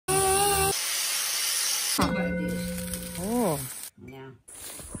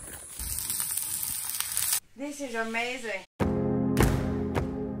This is amazing.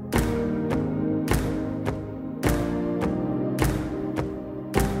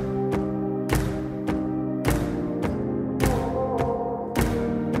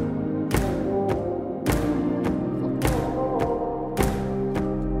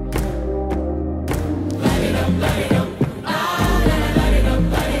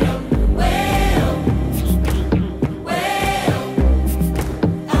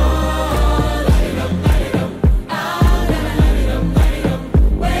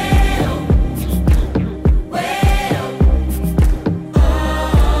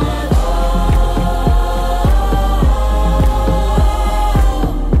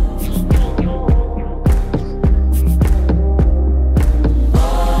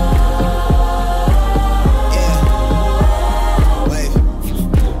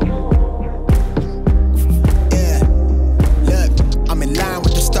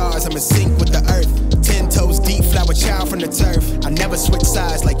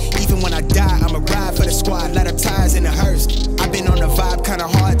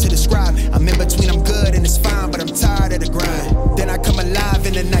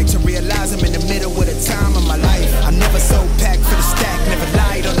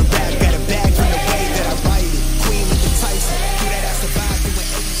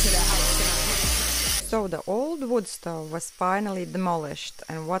 So the old wood stove was finally demolished,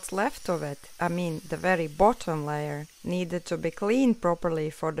 and what's left of it, I mean the very bottom layer, needed to be cleaned properly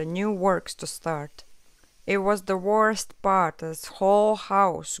for the new works to start. It was the worst part, as whole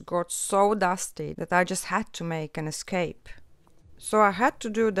house got so dusty that I just had to make an escape. So I had to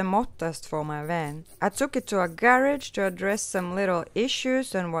do the mod test for my van. I took it to a garage to address some little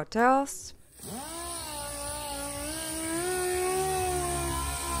issues and what else.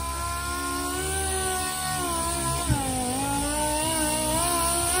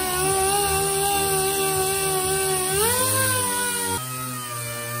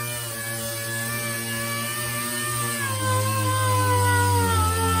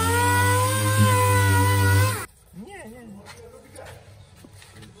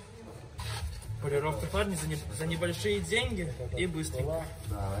 Полировка парни за небольшие деньги и быстренько.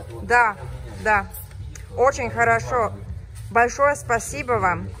 Да, да. Очень хорошо. Большое спасибо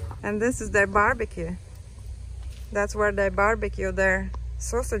вам. And this is their barbecue. That's where they barbecue their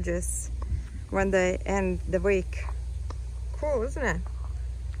sausages when they end the week. Cool, isn't it?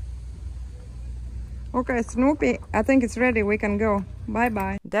 Okay, Snoopy, I think it's ready. We can go.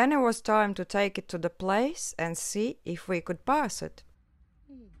 Bye-bye. Then it was time to take it to the place and see if we could pass it.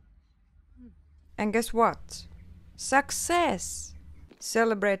 And guess what? Success!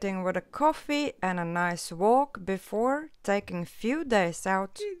 Celebrating with a coffee and a nice walk before taking a few days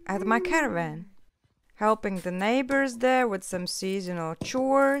out at my caravan. Helping the neighbors there with some seasonal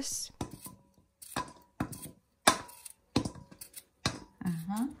chores.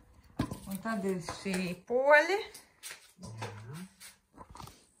 Un tad ir sīpoļi.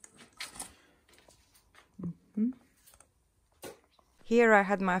 Here I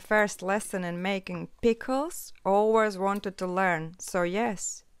had my first lesson in making pickles. Always wanted to learn, so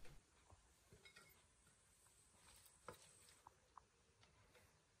yes.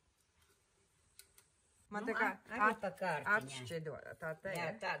 Man tā kā atšķidot, tā te. Jā,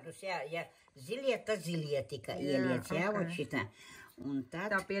 tādus, ja zilie, tad zilie tika ieliec, jā, ot šitā. Un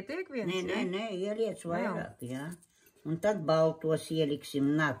tad... Tā pietiek viens, Nē, ieliec vairāk, jā. Un tad baltos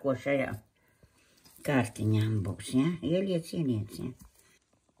ieliksim nākošajā kārtiņām būs, jā. Ieliec, jā.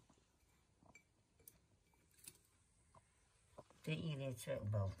 Te ieliec vēl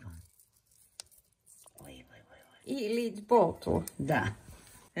balto. Oi. Līdz balto. Da.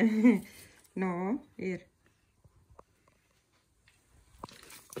 No, ir.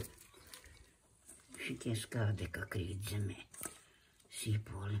 Šitie skādi, kā krīt zemē.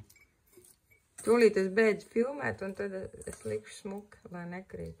 Sīpoli. Tūlīt es beidzu filmēt, un tad es likšu smuki, lai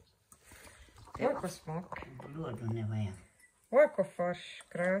nekrīt. Oi, ko smuki. Lodu nevajag. Oi, ko forši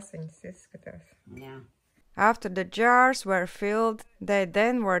krāsiņas izskatās. Jā. After the jars were filled, they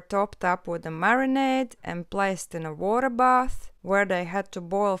then were topped up with a marinade and placed in a water bath, where they had to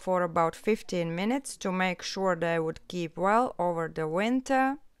boil for about 15 minutes to make sure they would keep well over the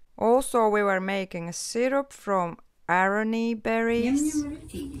winter. Also, we were making a syrup from aronii berries.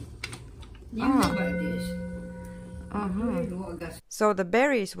 So the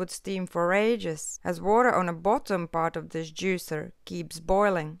berries would steam for ages, as water on the bottom part of this juicer keeps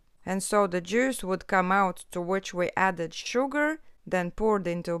boiling. And so the juice would come out, to which we added sugar, then poured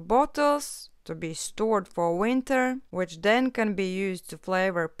into bottles to be stored for winter, which then can be used to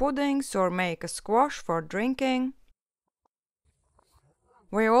flavor puddings or make a squash for drinking.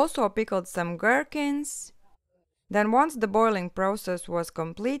 We also pickled some gherkins. Then once the boiling process was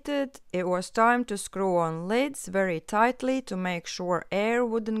completed, it was time to screw on lids very tightly to make sure air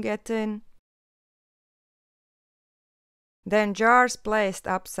wouldn't get in. Then jars placed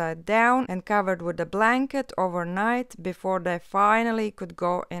upside down and covered with a blanket overnight before they finally could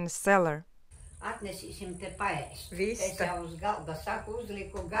go in cellar. Atnesīsim te paēst. Viss. Es jau uz galda saku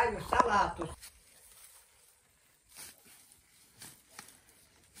uzliku gaļu salātus.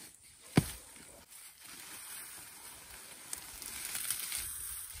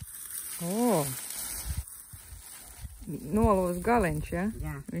 Oh. Nolūz galiņš, ja?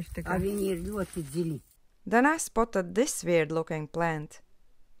 Jā. Viņš tikai... Viņi ir ļoti dziļi. Then I spotted this weird-looking plant.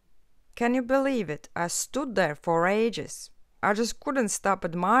 Can you believe it? I stood there for ages. I just couldn't stop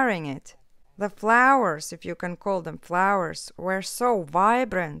admiring it. The flowers, if you can call them flowers, were so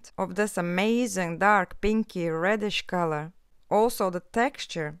vibrant, of this amazing dark pinky reddish color. Also the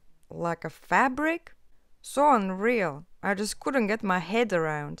texture, like a fabric, so unreal. I just couldn't get my head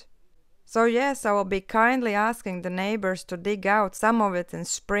around. So yes, I will be kindly asking the neighbors to dig out some of it in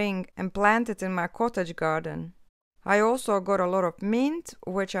spring and plant it in my cottage garden. I also got a lot of mint,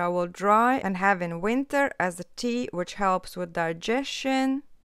 which I will dry and have in winter as a tea which helps with digestion.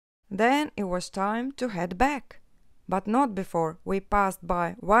 Then it was time to head back, but not before we passed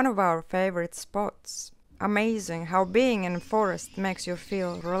by one of our favorite spots. Amazing how being in a forest makes you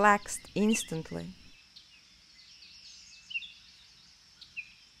feel relaxed instantly.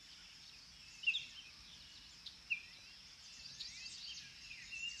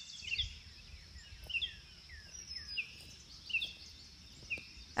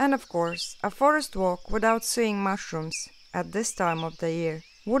 And of course, a forest walk without seeing mushrooms at this time of the year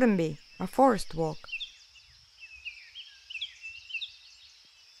wouldn't be a forest walk.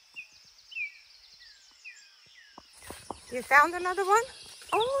 You found another one?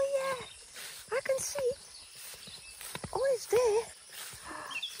 Oh yeah, I can see. Oh, it's there.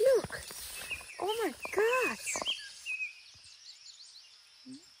 Look. Oh my God.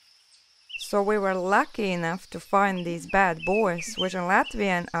 So we were lucky enough to find these bad boys, which in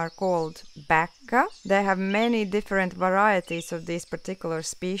Latvian are called baka. They have many different varieties of these particular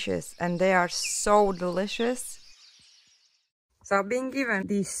species, and they are so delicious. So I've been given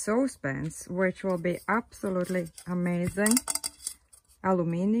these saucepans, which will be absolutely amazing.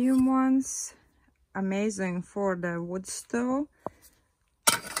 Aluminium ones, amazing for the wood stove,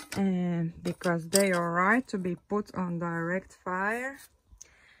 and because they are right to be put on direct fire.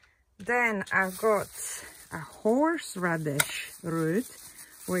 Then I've got a horseradish root,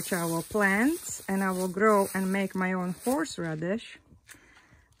 which I will plant and I will grow and make my own horseradish.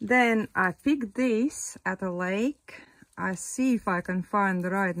 Then I picked these at a lake. I see if I can find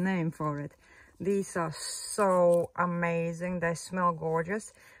the right name for it. These are so amazing. They smell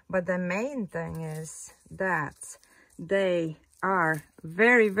gorgeous. But the main thing is that they are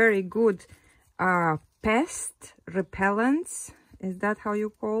very, very good pest repellents. Is that how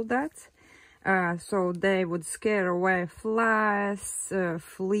you call that? So they would scare away flies,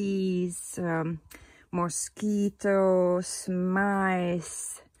 fleas, mosquitoes,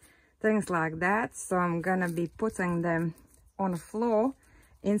 mice, things like that. So I'm gonna be putting them on the floor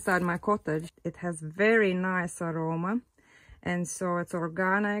inside my cottage. It has very nice aroma, and so it's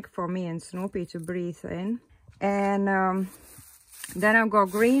organic for me and Snoopy to breathe in. And then I've got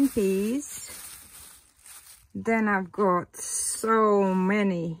green peas. Then I've got so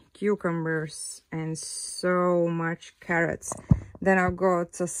many cucumbers and so much carrots. Then I've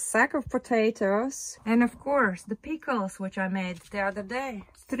got a sack of potatoes. And of course, the pickles which I made the other day.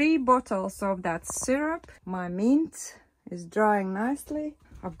 3 bottles of that syrup. My mint is drying nicely.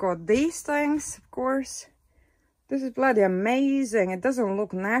 I've got these things, of course. This is bloody amazing. It doesn't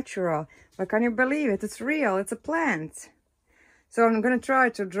look natural. But can you believe it? It's real. It's a plant. So I'm gonna try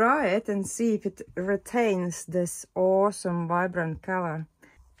to dry it and see if it retains this awesome vibrant color.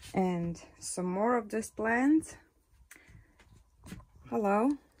 And some more of this plant. Hello.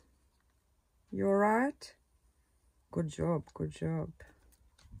 You alright? Good job, good job.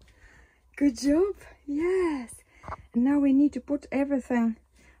 Good job, yes. And now we need to put everything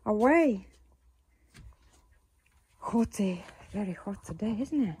away. Hotty, very hot today,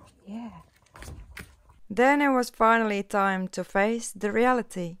 isn't it? Yeah. Then it was finally time to face the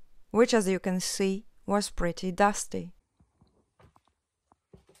reality, which, as you can see, was pretty dusty.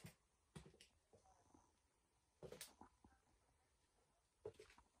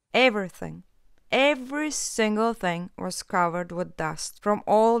 Everything, every single thing was covered with dust from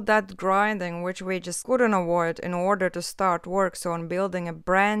all that grinding which we just couldn't avoid in order to start works on building a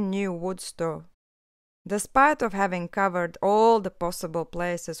brand new wood stove. Despite of having covered all the possible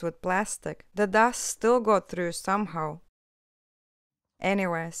places with plastic, the dust still got through somehow.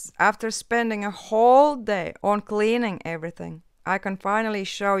 Anyways, after spending a whole day on cleaning everything, I can finally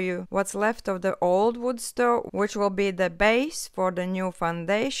show you what's left of the old wood stove, which will be the base for the new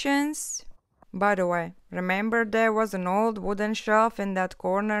foundations. By the way, remember there was an old wooden shelf in that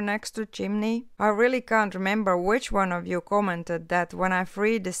corner next to chimney? I really can't remember which one of you commented that when I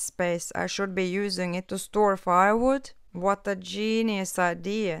free this space I should be using it to store firewood. What a genius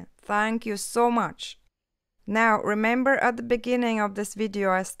idea! Thank you so much! Now, remember at the beginning of this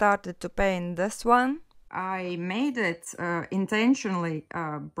video I started to paint this one? I made it intentionally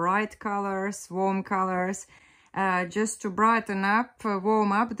bright colors, warm colors, just to brighten up,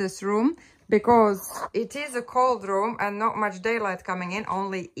 warm up this room, because it is a cold room and not much daylight coming in,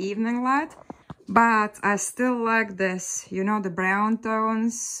 only evening light. But I still like this, you know, the brown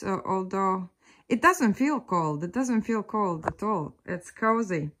tones, although it doesn't feel cold. It doesn't feel cold at all. It's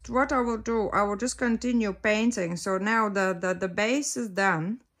cozy. What I will do, I will just continue painting. So now the base is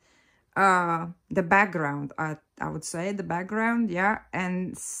done. The background, I would say the background, yeah.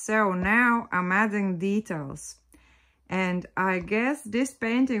 And so now I'm adding details. And I guess this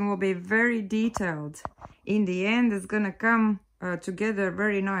painting will be very detailed. In the end, it's gonna come together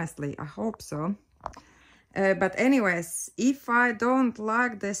very nicely. I hope so. But anyways, if I don't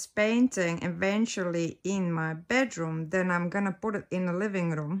like this painting eventually in my bedroom, then I'm gonna put it in the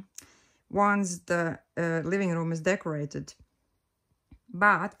living room once the living room is decorated.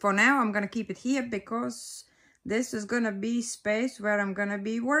 But for now, I'm gonna keep it here because this is gonna be space where I'm gonna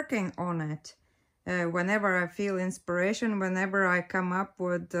be working on it. Whenever I feel inspiration, whenever I come up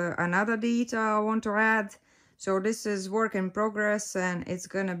with another detail I want to add. So this is work in progress, and it's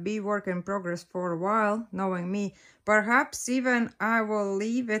gonna be work in progress for a while, knowing me. Perhaps even I will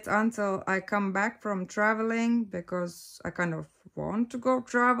leave it until I come back from traveling, because I kind of want to go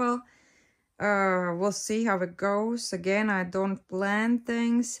travel. We'll see how it goes. Again, I don't plan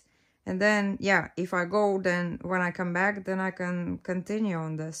things. And then, yeah, if I go, then when I come back, then I can continue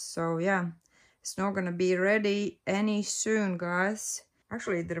on this. So yeah, it's not gonna be ready any soon, guys.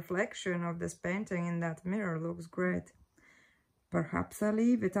 Actually, the reflection of this painting in that mirror looks great. Perhaps I'll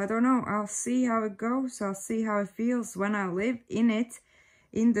leave it. I don't know. I'll see how it goes. I'll see how it feels when I live in it,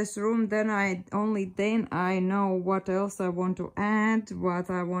 in this room. Then only then I know what else I want to add, what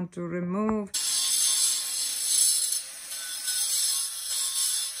I want to remove.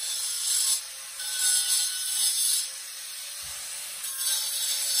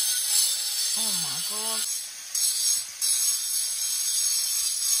 Oh my God.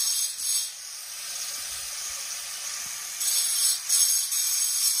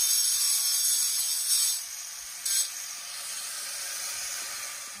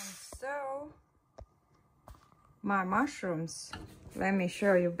 So, my mushrooms, let me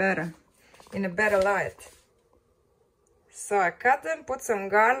show you better, in a better light. So I cut them, put some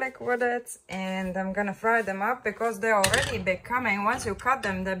garlic with it, and I'm gonna fry them up because they're already becoming, once you cut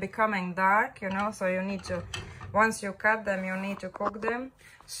them, they're becoming dark, you know, so you need to, once you cut them, you need to cook them.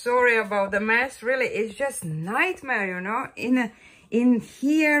 Sorry about the mess, really, it's just nightmare, you know, in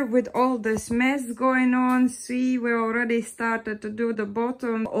here with all this mess going on. See, we already started to do the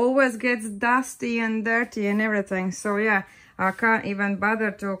bottom. Always gets dusty and dirty and everything. So yeah, I can't even bother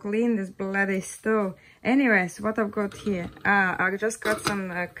to clean this bloody stove. Anyways, what I've got here, I just got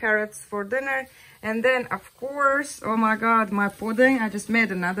some carrots for dinner. And then, of course, oh my God, my pudding. I just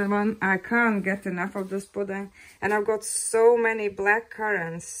made another one. I can't get enough of this pudding. And I've got so many black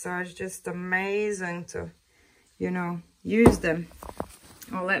currants. So it's just amazing to, you know, use them.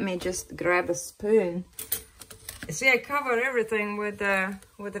 Oh, let me just grab a spoon. See, I cover everything with the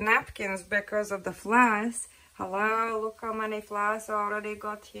napkins because of the flies. Hello, look how many flies I already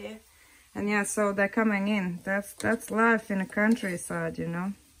got here. And yeah, so they're coming in. That's life in the countryside, you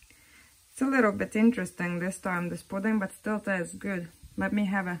know. It's a little bit interesting this time, this pudding, but still tastes good. Let me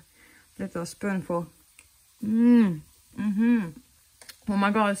have a little spoonful. Oh my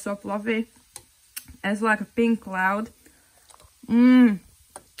God, it's so fluffy. It's like a pink cloud.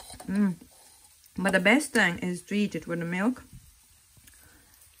 But the best thing is to eat it with the milk.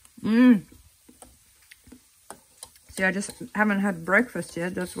 See, I just haven't had breakfast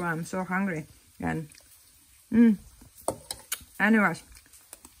yet. That's why I'm so hungry. And anyways.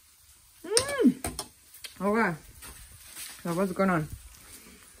 Okay. So what's going on?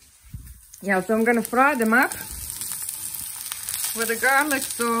 Yeah, so I'm gonna fry them up with the garlic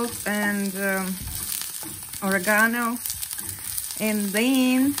salt and oregano. And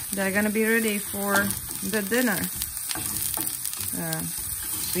then they're gonna be ready for the dinner.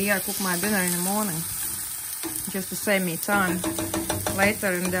 So yeah, I cook my dinner in the morning. just to save me time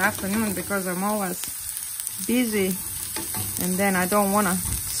later in the afternoon, because I'm always busy and then I don't want to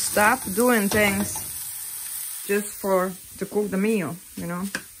stop doing things just to cook the meal, you know.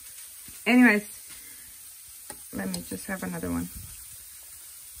 Anyways, let me just have another one.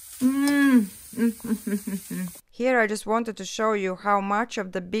 Here I just wanted to show you how much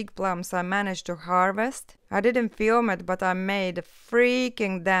of the big plums I managed to harvest. I didn't film it, but I made a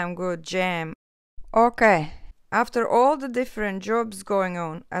freaking damn good jam. Okay, after all the different jobs going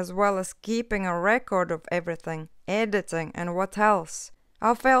on, as well as keeping a record of everything, editing and what else,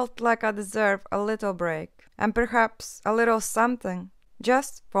 I felt like I deserve a little break, and perhaps a little something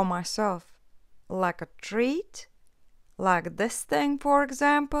just for myself. Like a treat? Like this thing, for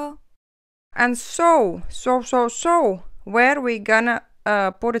example? And so, where we gonna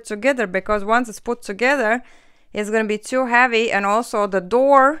put it together? Because once it's put together, it's gonna be too heavy, and also the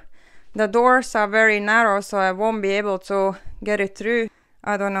doors are very narrow, so I won't be able to get it through.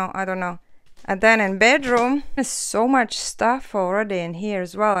 I don't know. And then in bedroom, there's so much stuff already in here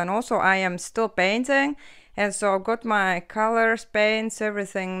as well. And also I am still painting, and so I've got my colors, paints,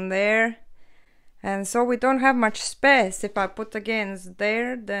 everything there. And so we don't have much space. If I put against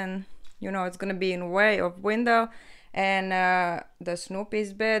there, then you know it's gonna be in way of window, and the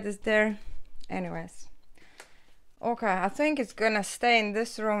Snoopy's bed is there. Anyways, okay, I think it's gonna stay in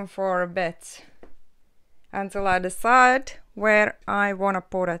this room for a bit until I decide where I wanna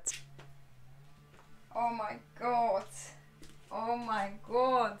put it. Oh my god,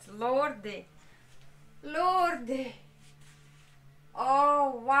 lordy,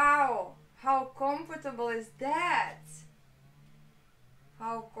 oh wow, how comfortable is that?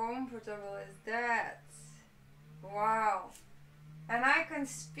 How comfortable is that? Wow. And I can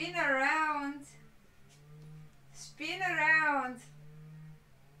spin around.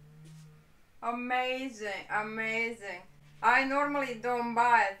 Amazing. I normally don't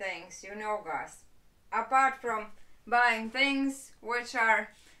buy things, you know, guys. Apart from buying things which are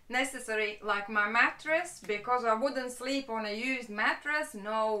necessary, like my mattress, because I wouldn't sleep on a used mattress.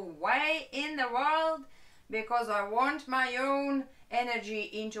 No way in the world. Because I want my own energy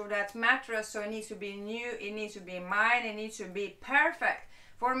into that mattress, so it needs to be new, it needs to be mine, it needs to be perfect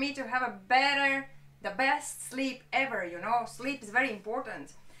for me to have the best sleep ever, you know. Sleep is very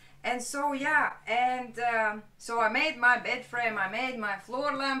important. And so yeah, and so I made my bed frame, I made my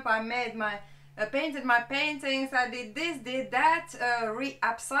floor lamp, I made my painted my paintings, I did this, did that,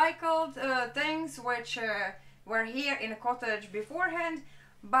 upcycled things which were here in a cottage beforehand.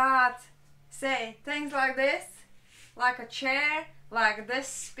 But say things like this, like a chair, like this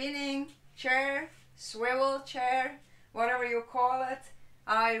spinning chair, swivel chair, whatever you call it,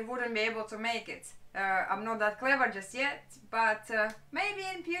 I wouldn't be able to make it. I'm not that clever just yet, but maybe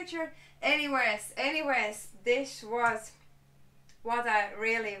in future. Anyways, this was what I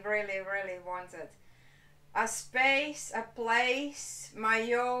really wanted. A space, a place,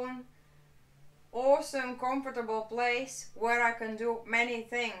 my own awesome, comfortable place where I can do many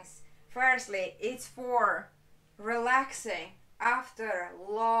things. Firstly, it's for relaxing after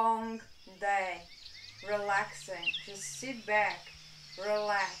a long day. Relaxing. Just sit back,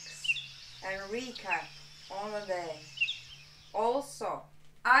 relax, and recap on the day. Also,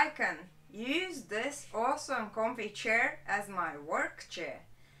 I can use this awesome comfy chair as my work chair,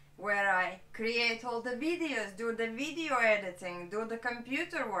 where I create all the videos, do the video editing, do the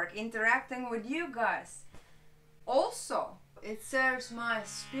computer work, interacting with you guys. Also, it serves my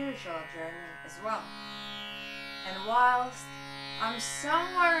spiritual journey as well. And whilst I'm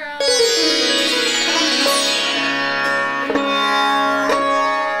somewhere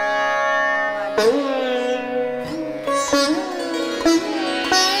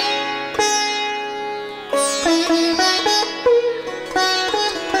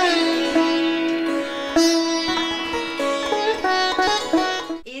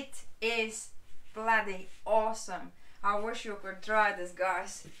it is bloody awesome. I wish you could try this,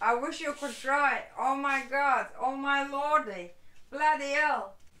 guys. I wish you could try it. Oh my god, oh my lordy, bloody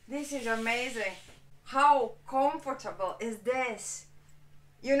hell, this is amazing. How comfortable is this?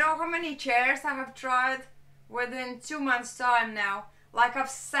 You know how many chairs I have tried within 2 months time now? Like I've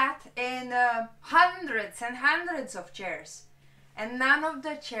sat in hundreds and hundreds of chairs, and none of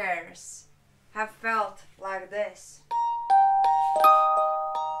the chairs have felt like this.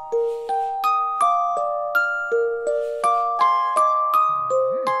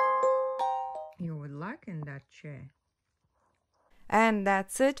 You would like in that chair. And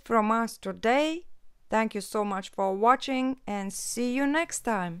that's it from us today. Thank you so much for watching, and see you next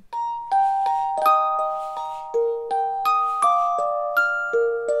time.